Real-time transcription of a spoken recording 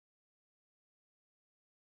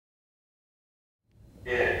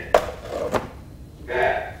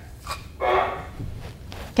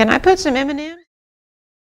Can I put some M&M's?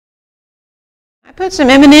 I put some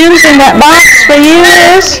M&M's in that box for you,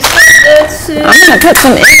 Liz. I'm going to put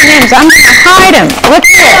some M&M's. I'm going to hide them. Look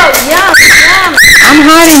here. Oh, yum, yum. I'm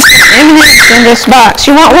hiding some M&M's in this box.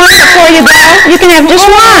 You want one before you go? You can have just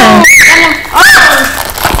one.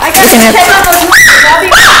 I got to check on those numbers. I'll be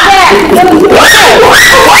right back.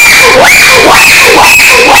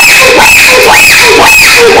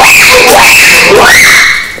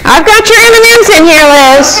 I've got your M&M's in here,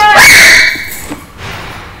 Liz. Okay.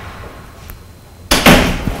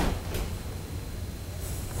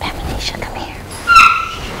 Panbanisha, come here.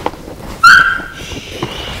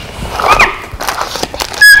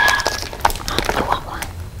 You want one?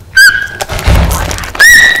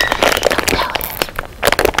 Don't tell it.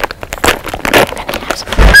 We're going to have some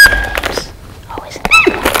M&Ms. Oh, isn't that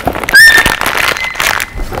good?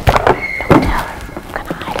 Don't tell her. I'm going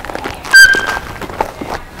to hide them in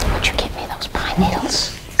here. Would you give me those pine needles?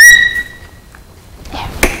 There.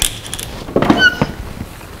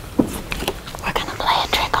 We're going to play a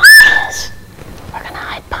trick on Liz. We're going to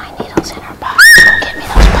hide pine needles in her box. Go get me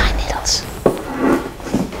those pine needles.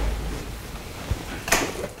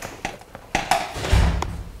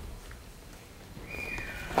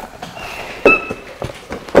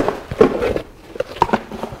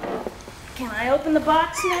 Can I open the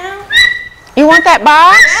box now? You want that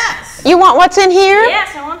box? Yes. You want what's in here?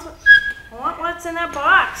 Yes, I want what's in that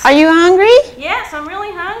box. Are you hungry? Yes, I'm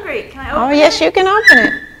really hungry. Can I open Oh, it? yes, you can open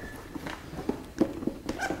it.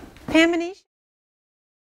 Panbanisha.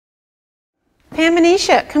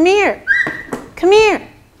 Panbanisha, come here. Come here.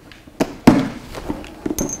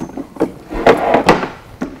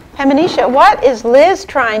 Panbanisha, what is Liz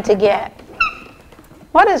trying to get?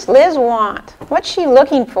 What does Liz want? What's she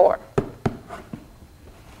looking for?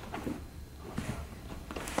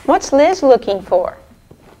 What's Liz looking for?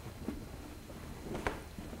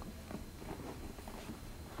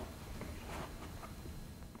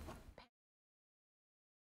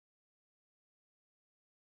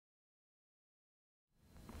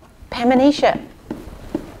 Panbanisha,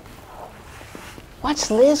 what's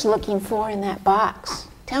Liz looking for in that box?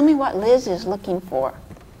 Tell me what Liz is looking for.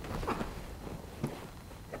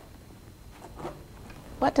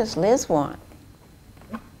 What does Liz want?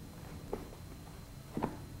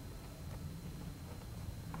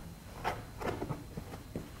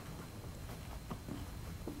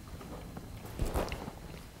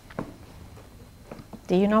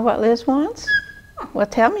 Do you know what Liz wants? Well,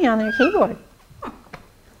 tell me on your keyboard.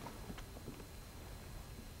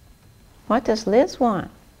 What does Liz want?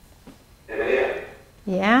 M&M.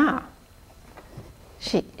 Yeah.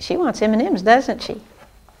 She wants M&M's, doesn't she?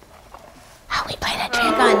 Oh, we played a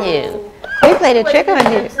trick on you. We played a trick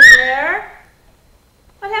on you. M&Ms in there?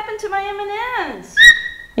 What happened to my M&Ms?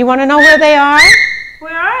 You want to know where they are?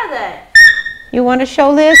 Where are they? You want to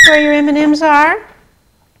show Liz where your M&Ms are?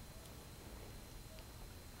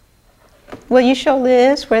 Will you show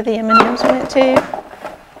Liz where the M&Ms went to?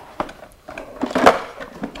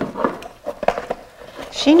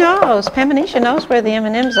 She knows. Panbanisha knows where the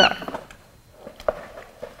M&Ms are.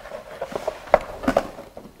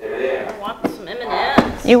 I want some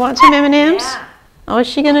M&Ms. You want some M&Ms? Yeah. Oh, is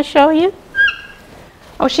she going to show you?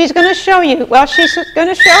 Oh, she's going to show you. Well, she's going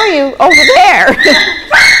to show you over there.